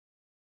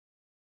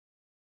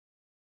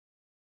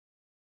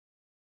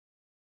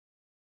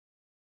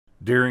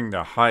During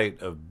the height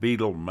of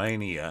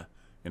Beatlemania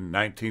in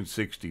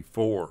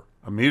 1964,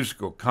 a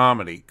musical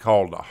comedy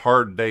called A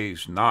Hard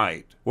Day's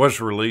Night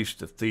was released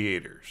to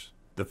theaters.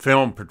 The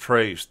film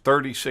portrays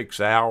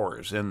 36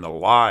 hours in the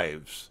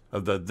lives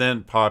of the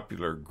then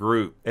popular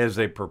group as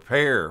they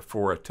prepare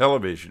for a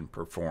television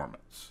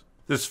performance.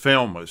 This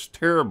film was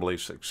terribly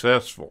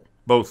successful,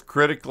 both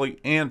critically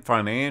and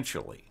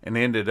financially, and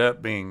ended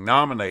up being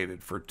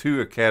nominated for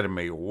 2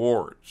 Academy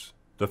Awards.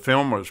 The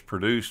film was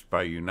produced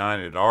by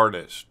United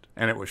Artists,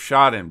 and it was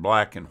shot in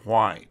black and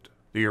white.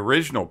 The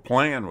original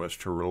plan was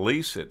to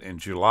release it in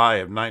July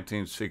of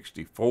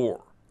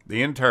 1964.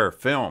 The entire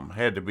film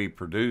had to be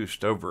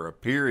produced over a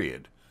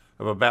period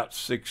of about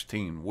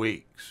 16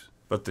 weeks.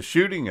 But the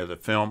shooting of the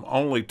film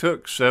only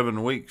took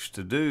 7 weeks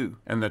to do,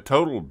 and the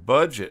total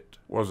budget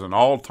was an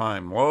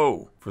all-time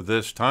low for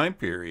this time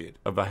period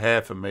of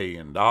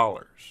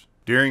 $500,000.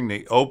 During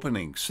the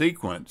opening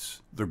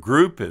sequence, the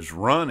group is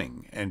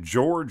running, and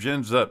George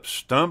ends up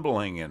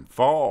stumbling and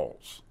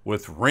falls,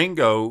 with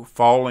Ringo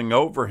falling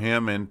over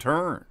him in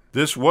turn.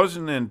 This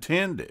wasn't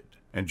intended,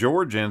 and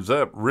George ends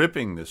up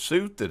ripping the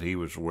suit that he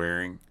was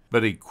wearing,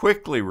 but he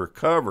quickly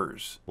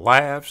recovers,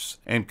 laughs,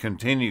 and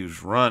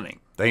continues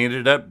running. They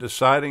ended up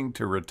deciding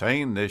to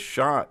retain this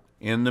shot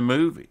in the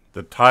movie.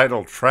 The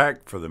title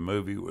track for the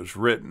movie was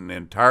written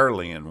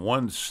entirely in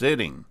one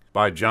sitting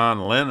by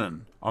John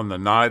Lennon on the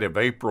night of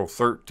April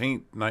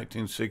 13,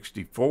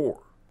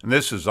 1964. And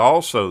this is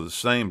also the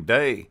same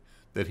day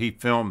that he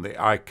filmed the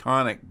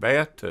iconic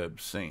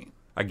bathtub scene.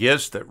 I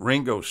guess that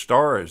Ringo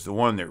Starr is the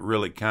one that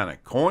really kind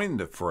of coined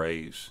the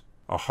phrase,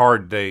 A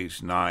Hard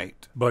Day's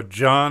Night. But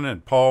John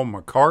and Paul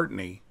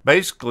McCartney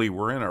basically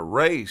were in a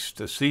race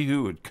to see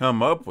who would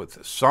come up with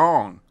a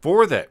song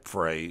for that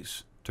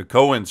phrase to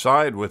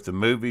coincide with the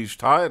movie's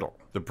title.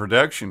 The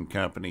production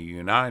company,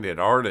 United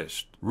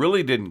Artists,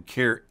 really didn't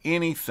care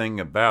anything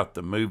about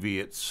the movie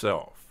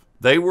itself.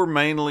 They were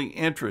mainly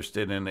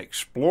interested in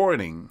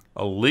exploiting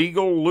a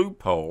legal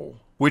loophole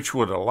which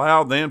would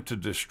allow them to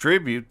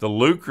distribute the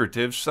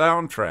lucrative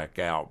soundtrack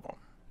album.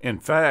 In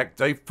fact,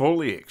 they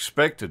fully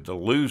expected to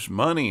lose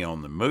money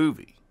on the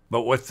movie.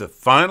 But with the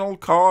final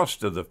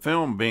cost of the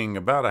film being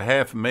about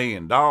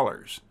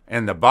 $500,000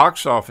 and the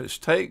box office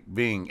take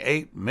being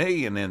 $8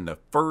 million in the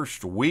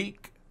first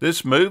week,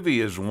 this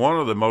movie is one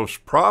of the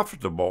most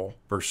profitable,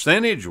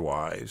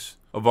 percentage-wise,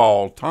 of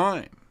all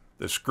time.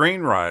 The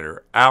screenwriter,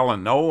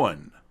 Alan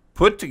Owen,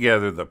 put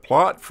together the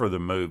plot for the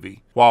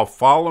movie while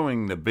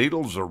following the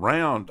Beatles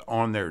around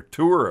on their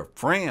tour of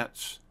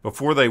France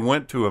before they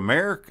went to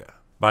America.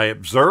 By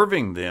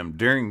observing them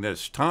during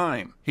this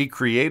time, he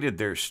created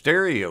their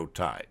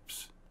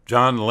stereotypes.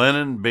 John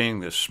Lennon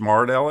being the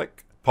smart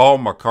aleck, Paul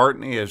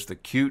McCartney as the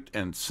cute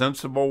and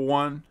sensible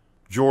one,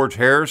 George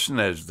Harrison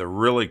as the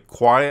really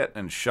quiet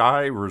and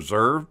shy,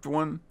 reserved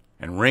one,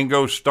 and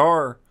Ringo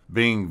Starr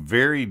being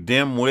very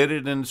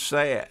dim-witted and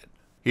sad.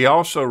 He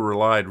also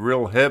relied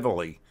real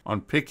heavily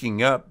on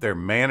picking up their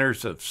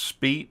manners of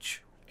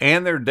speech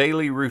and their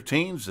daily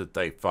routines that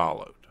they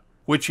followed,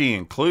 which he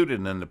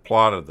included in the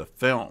plot of the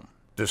film.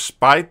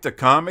 Despite the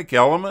comic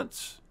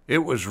elements, it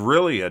was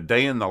really a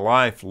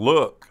day-in-the-life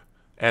look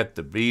at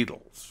the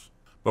Beatles.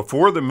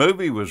 Before the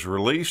movie was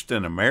released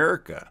in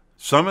America,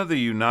 some of the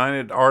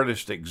United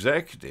Artists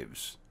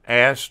executives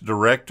asked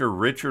director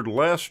Richard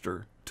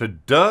Lester to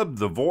dub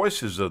the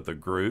voices of the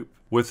group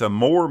with a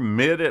more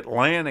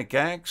mid-Atlantic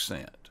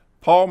accent.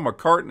 Paul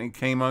McCartney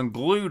came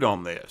unglued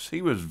on this.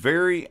 He was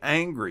very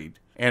angry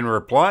and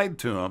replied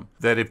to him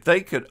that if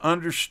they could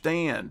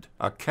understand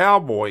a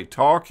cowboy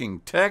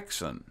talking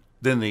Texan,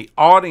 then the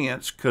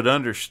audience could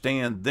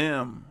understand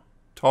them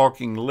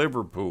talking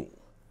Liverpool.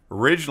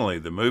 Originally,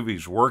 the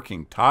movie's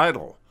working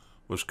title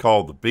was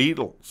called The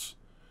Beatles,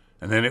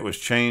 and then it was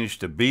changed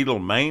to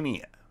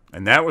Beatlemania,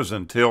 and that was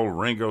until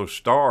Ringo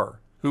Starr,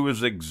 who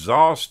was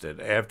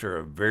exhausted after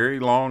a very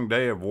long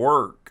day of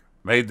work,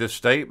 made the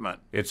statement,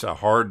 "It's a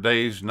hard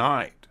day's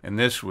night," and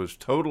this was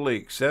totally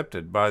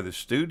accepted by the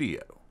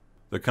studio.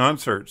 The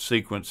concert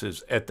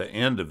sequences at the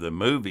end of the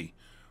movie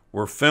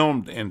were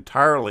filmed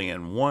entirely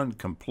in one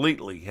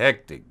completely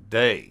hectic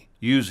day,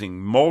 using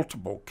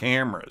multiple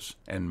cameras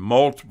and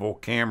multiple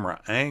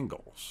camera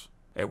angles.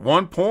 At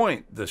one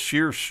point, the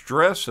sheer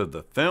stress of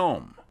the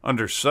film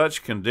under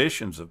such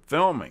conditions of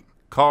filming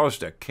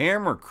caused a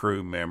camera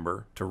crew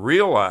member to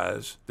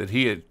realize that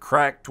he had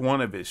cracked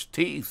one of his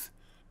teeth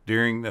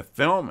during the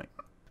filming.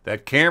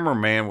 That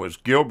cameraman was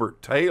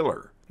Gilbert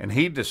Taylor, and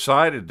he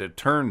decided to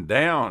turn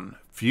down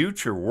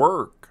future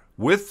work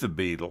with the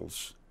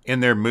Beatles in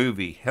their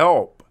movie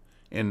Help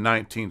in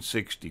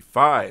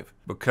 1965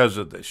 because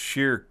of the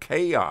sheer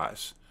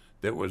chaos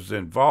that was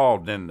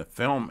involved in the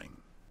filming.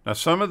 Now,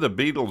 some of the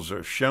Beatles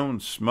are shown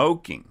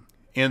smoking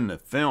in the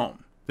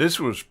film. This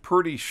was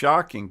pretty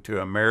shocking to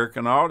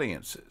American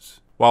audiences.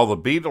 While the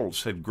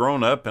Beatles had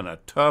grown up in a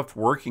tough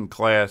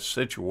working-class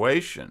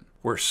situation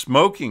where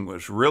smoking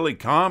was really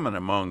common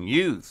among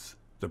youth,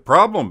 the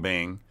problem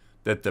being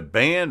that the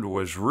band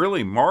was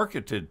really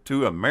marketed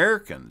to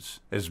Americans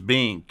as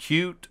being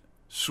cute,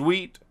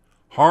 sweet,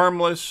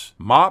 harmless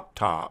mop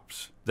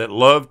tops that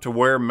loved to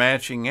wear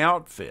matching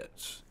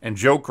outfits and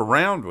joke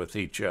around with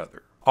each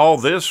other. All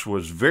this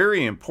was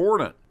very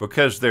important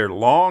because their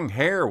long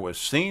hair was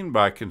seen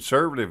by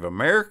conservative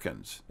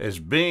Americans as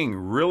being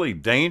really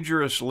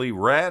dangerously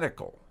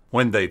radical.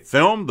 When they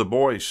filmed the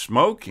boys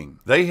smoking,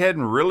 they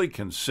hadn't really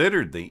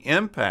considered the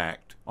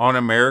impact on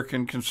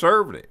American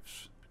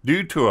conservatives.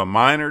 Due to a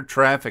minor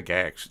traffic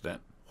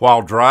accident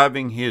while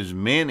driving his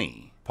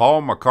Mini,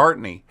 Paul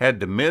McCartney had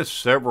to miss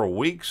several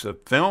weeks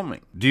of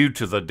filming due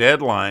to the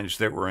deadlines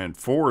that were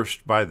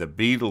enforced by the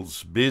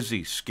Beatles'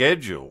 busy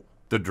schedule.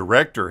 The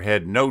director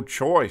had no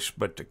choice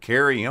but to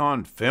carry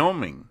on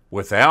filming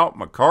without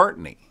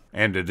McCartney.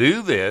 And to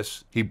do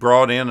this, he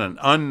brought in an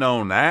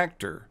unknown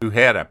actor who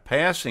had a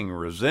passing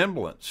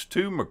resemblance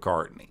to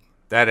McCartney.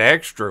 That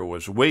extra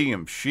was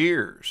William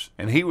Shears,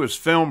 and he was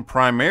filmed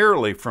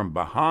primarily from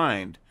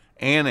behind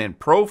and in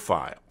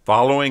profile.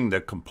 Following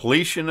the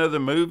completion of the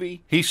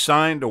movie, he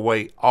signed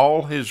away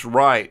all his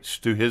rights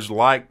to his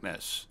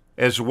likeness,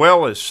 as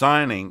well as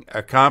signing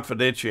a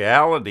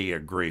confidentiality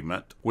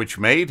agreement, which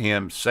made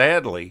him,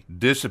 sadly,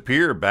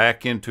 disappear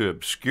back into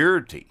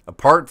obscurity,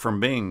 apart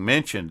from being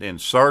mentioned in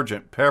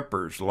Sgt.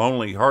 Pepper's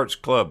Lonely Hearts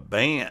Club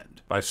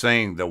Band by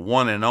saying the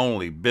one and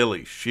only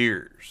Billy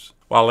Shears.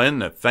 While in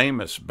the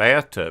famous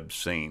bathtub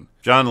scene,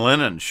 John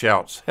Lennon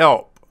shouts,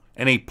 "Help!"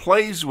 and he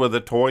plays with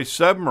a toy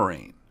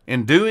submarine.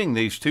 In doing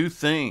these two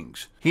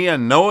things, he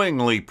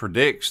unknowingly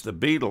predicts the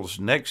Beatles'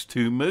 next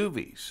two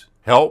movies,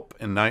 Help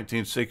in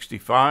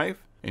 1965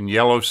 and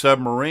Yellow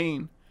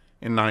Submarine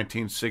in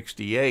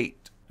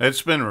 1968.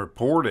 It's been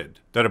reported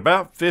that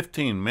about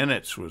 15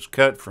 minutes was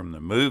cut from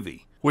the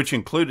movie, which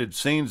included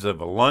scenes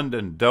of a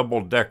London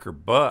double-decker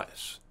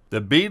bus.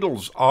 The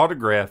Beatles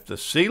autographed the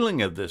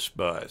ceiling of this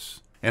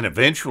bus, and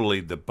eventually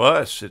the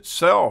bus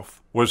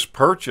itself was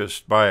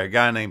purchased by a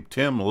guy named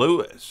Tim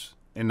Lewis.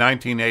 In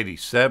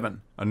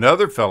 1987,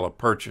 another fellow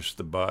purchased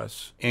the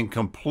bus in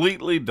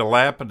completely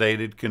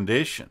dilapidated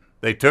condition.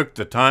 They took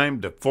the time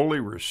to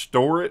fully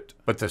restore it,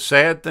 but the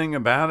sad thing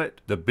about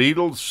it, the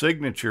Beatles'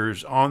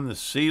 signatures on the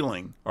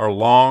ceiling are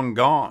long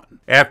gone.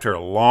 After a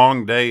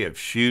long day of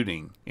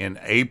shooting in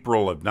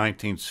April of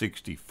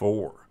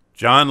 1964,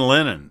 John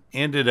Lennon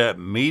ended up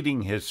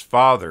meeting his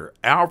father,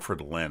 Alfred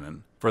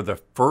Lennon, for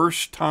the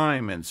first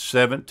time in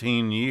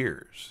 17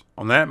 years.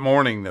 On that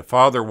morning, the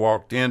father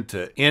walked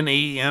into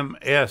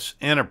NEMS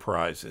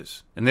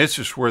Enterprises, and this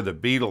is where the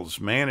Beatles'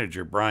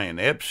 manager, Brian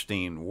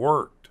Epstein,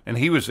 worked, and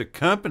he was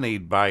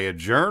accompanied by a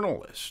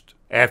journalist.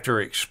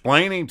 After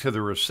explaining to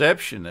the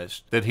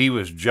receptionist that he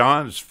was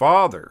John's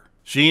father,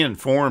 she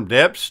informed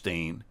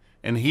Epstein,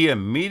 and he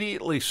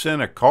immediately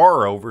sent a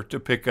car over to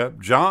pick up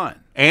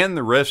John and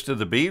the rest of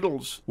the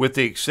Beatles, with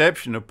the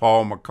exception of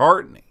Paul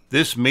McCartney.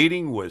 This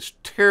meeting was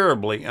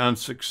terribly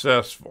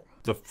unsuccessful.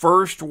 The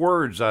first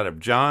words out of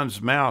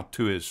John's mouth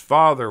to his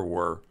father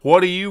were, "What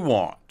do you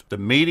want?" The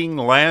meeting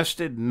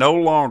lasted no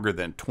longer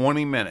than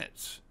 20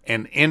 minutes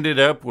and ended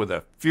up with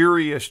a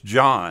furious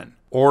John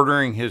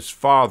ordering his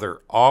father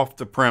off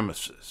the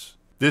premises.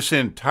 This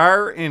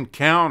entire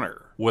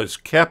encounter was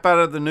kept out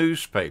of the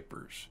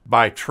newspapers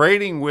by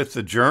trading with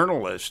the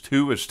journalist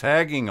who was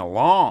tagging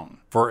along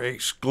for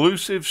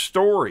exclusive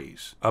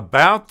stories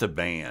about the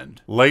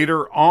band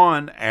later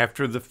on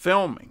after the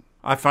filming.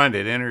 I find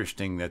it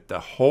interesting that the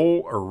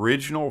whole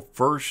original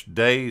first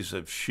days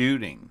of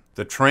shooting,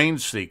 the train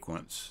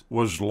sequence,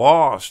 was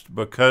lost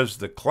because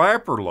the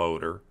clapper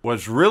loader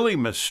was really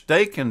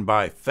mistaken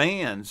by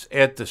fans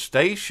at the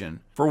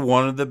station for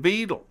one of the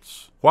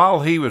Beatles.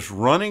 While he was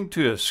running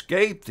to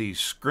escape these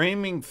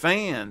screaming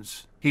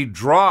fans, he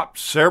dropped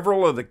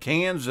several of the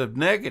cans of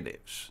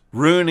negatives,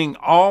 ruining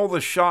all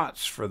the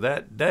shots for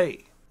that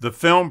day. The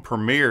film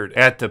premiered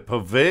at the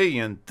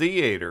Pavilion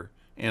Theatre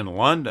in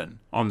London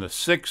on the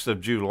 6th of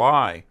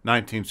July,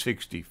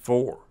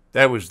 1964.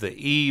 That was the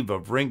eve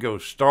of Ringo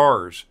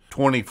Starr's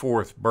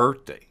 24th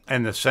birthday,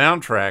 and the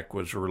soundtrack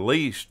was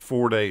released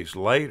 4 days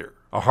later.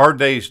 A Hard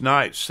Day's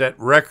Night set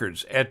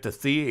records at the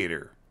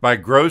theater by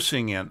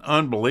grossing an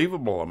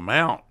unbelievable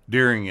amount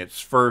during its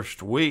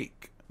first week.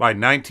 By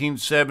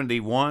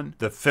 1971,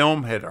 the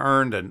film had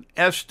earned an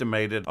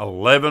estimated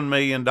 $11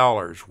 million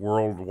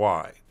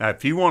worldwide. Now,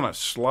 if you want to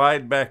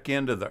slide back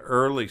into the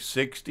early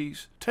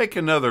 60s, take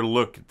another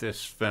look at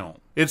this film.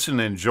 It's an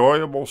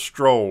enjoyable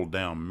stroll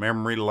down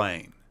memory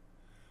lane.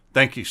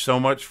 Thank you so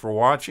much for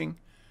watching,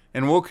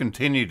 and we'll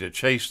continue to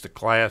chase the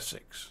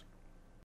classics.